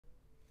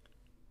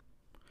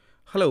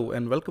Hello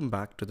and welcome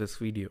back to this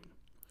video.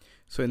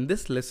 So in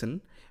this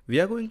lesson, we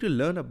are going to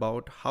learn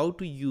about how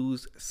to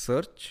use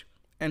search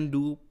and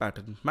do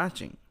pattern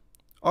matching.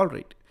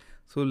 Alright,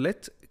 so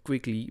let's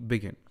quickly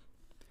begin.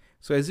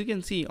 So as you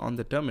can see on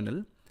the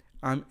terminal,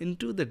 I'm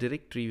into the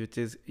directory which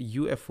is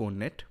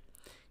UFOnet,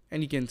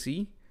 and you can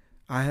see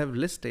I have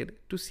listed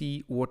to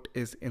see what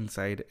is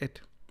inside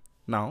it.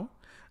 Now,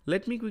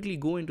 let me quickly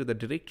go into the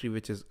directory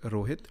which is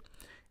Rohit,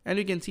 and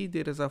you can see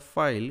there is a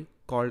file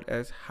called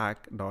as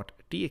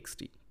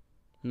hack.txt.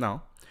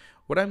 Now,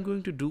 what I'm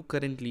going to do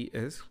currently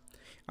is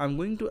I'm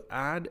going to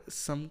add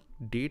some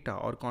data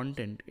or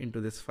content into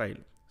this file.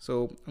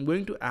 So I'm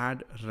going to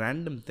add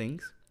random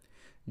things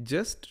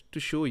just to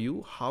show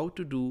you how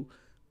to do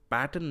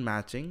pattern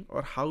matching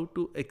or how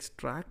to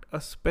extract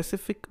a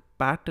specific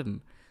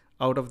pattern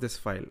out of this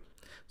file.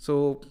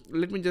 So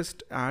let me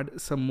just add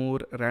some more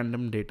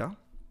random data.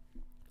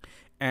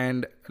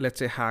 And let's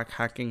say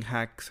hacking,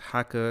 hacks,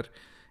 hacker,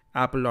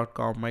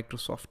 apple.com,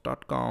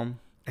 microsoft.com,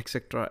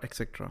 etc,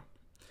 etc.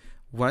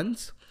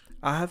 Once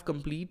I have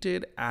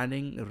completed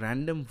adding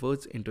random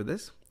words into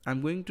this,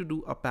 I'm going to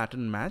do a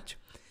pattern match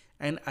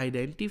and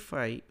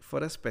identify for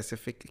a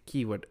specific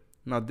keyword.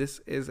 Now this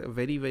is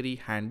very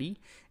handy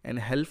and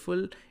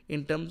helpful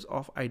in terms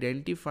of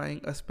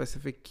identifying a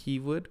specific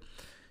keyword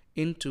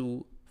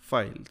into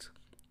files.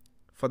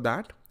 For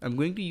that, I'm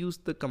going to use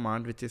the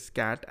command which is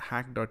cat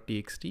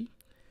hack.txt,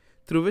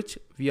 through which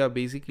we are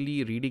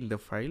basically reading the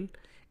file,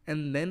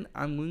 and then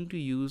I'm going to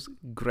use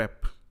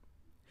grep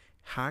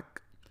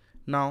hack.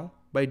 Now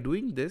by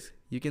doing this,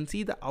 you can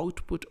see the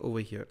output over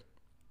here.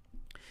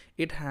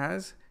 It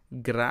has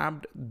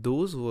grabbed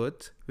those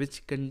words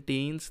which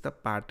contains the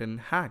pattern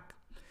hack.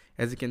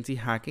 As you can see,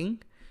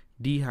 hacking,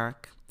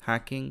 dehack,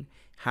 hacking,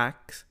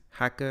 hacks,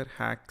 hacker,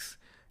 hacks,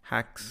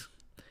 hacks.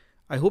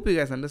 I hope you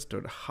guys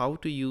understood how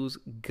to use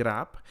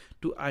grep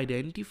to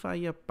identify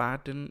a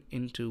pattern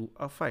into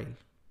a file.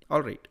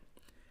 Alright,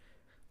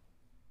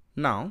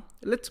 now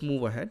let's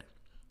move ahead.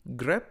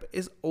 Grep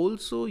is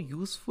also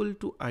useful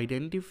to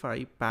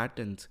identify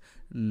patterns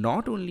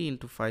not only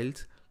into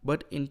files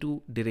but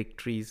into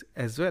directories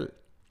as well.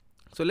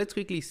 So let's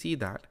quickly see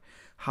that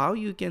how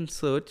you can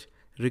search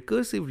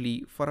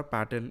recursively for a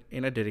pattern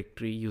in a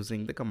directory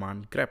using the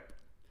command grep.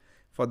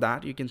 For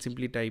that, you can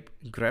simply type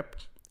grep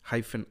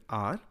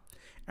 -r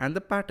and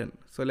the pattern.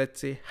 So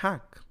let's say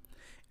hack,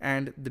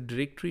 and the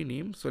directory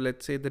name. So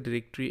let's say the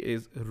directory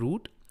is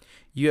root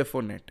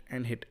UFOnet,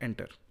 and hit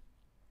enter.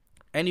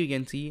 And you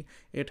can see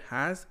it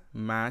has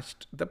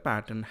matched the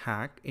pattern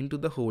hack into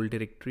the whole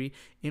directory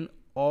in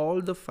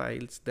all the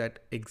files that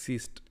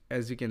exist.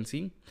 As you can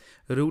see,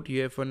 root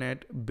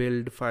UFOnet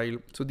build file.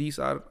 So these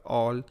are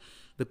all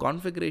the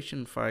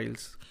configuration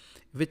files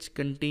which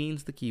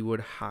contains the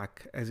keyword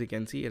hack. As you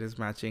can see, it is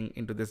matching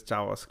into this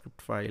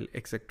JavaScript file,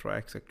 etc,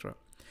 etc.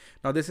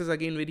 Now this is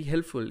again very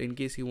helpful in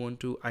case you want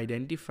to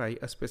identify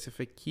a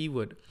specific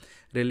keyword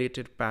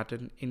related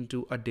pattern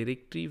into a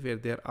directory where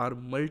there are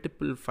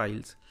multiple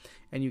files,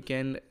 and you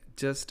can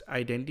just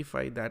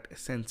identify that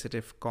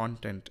sensitive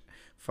content,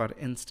 for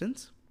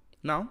instance.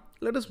 Now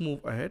let us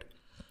move ahead.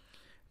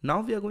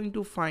 Now we are going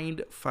to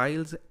find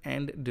files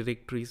and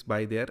directories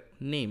by their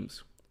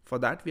names. For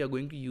that, we are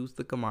going to use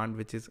the command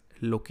which is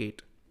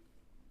locate.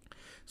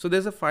 So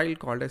there's a file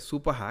called as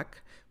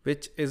superhack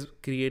which is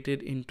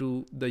created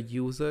into the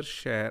user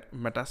share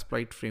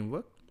Metasploit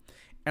framework,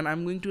 and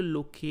I'm going to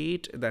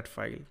locate that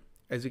file.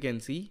 As you can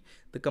see,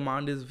 the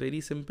command is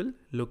very simple: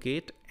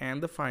 locate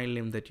and the file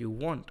name that you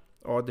want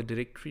or the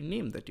directory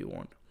name that you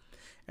want,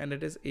 and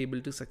it is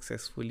able to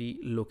successfully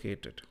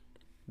locate it.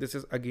 This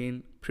is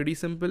again pretty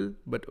simple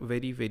but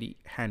very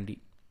handy.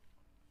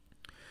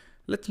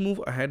 Let's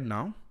move ahead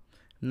now.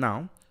 Now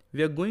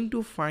we are going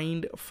to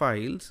find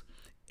files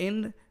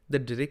in the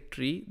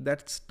directory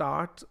that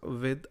starts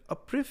with a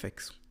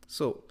prefix.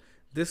 So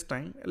this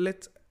time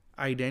let's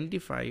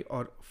identify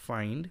or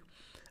find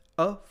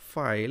a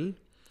file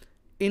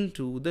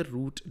into the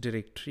root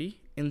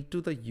directory, into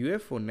the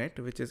UFOnet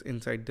which is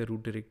inside the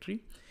root directory,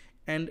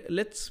 and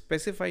let's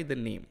specify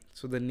the name.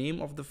 So the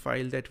name of the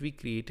file that we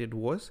created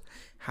was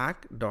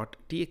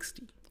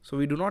hack.txt. So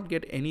we do not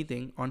get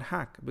anything on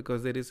hack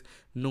because there is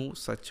no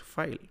such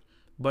file.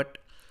 But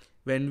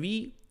when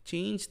we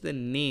change the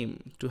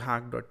name to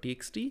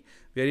hack.txt,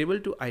 we are able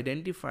to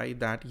identify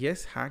that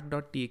yes,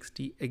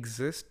 hack.txt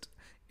exists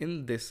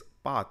in this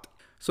path.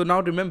 So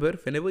now remember,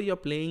 whenever you're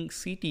playing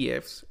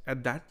CTFs,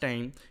 at that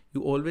time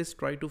you always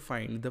try to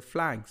find the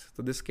flags.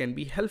 So this can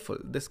be helpful.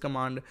 This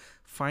command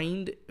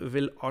find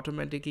will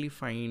automatically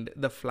find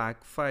the flag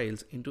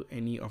files into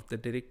any of the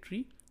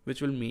directory,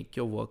 which will make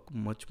your work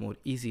much more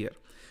easier.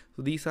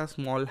 So these are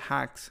small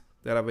hacks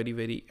that are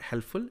very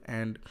helpful,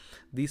 and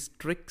these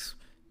tricks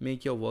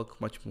make your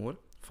work much more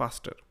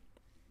faster.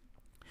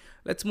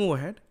 Let's move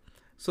ahead.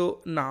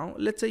 So now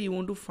let's say you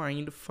want to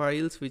find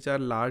files which are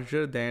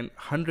larger than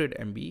 100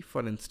 MB,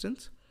 for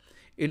instance,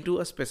 into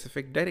a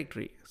specific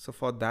directory. So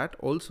for that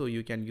also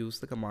you can use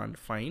the command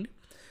find.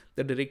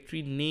 the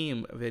directory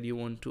name where you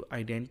want to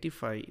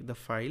identify the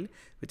file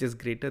which is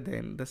greater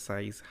than the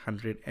size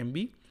 100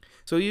 MB.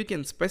 So you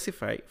can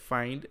specify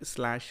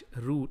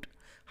find/root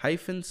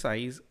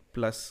 -size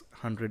plus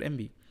 100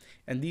 MB.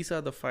 And these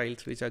are the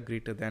files which are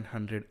greater than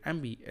 100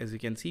 MB. As you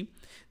can see,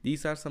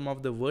 these are some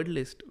of the word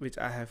list which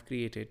I have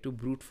created to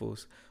brute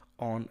force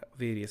on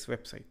various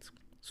websites.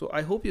 So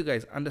I hope you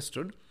guys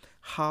understood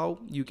how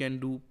you can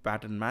do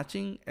pattern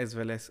matching as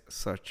well as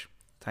search.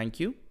 Thank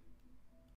you.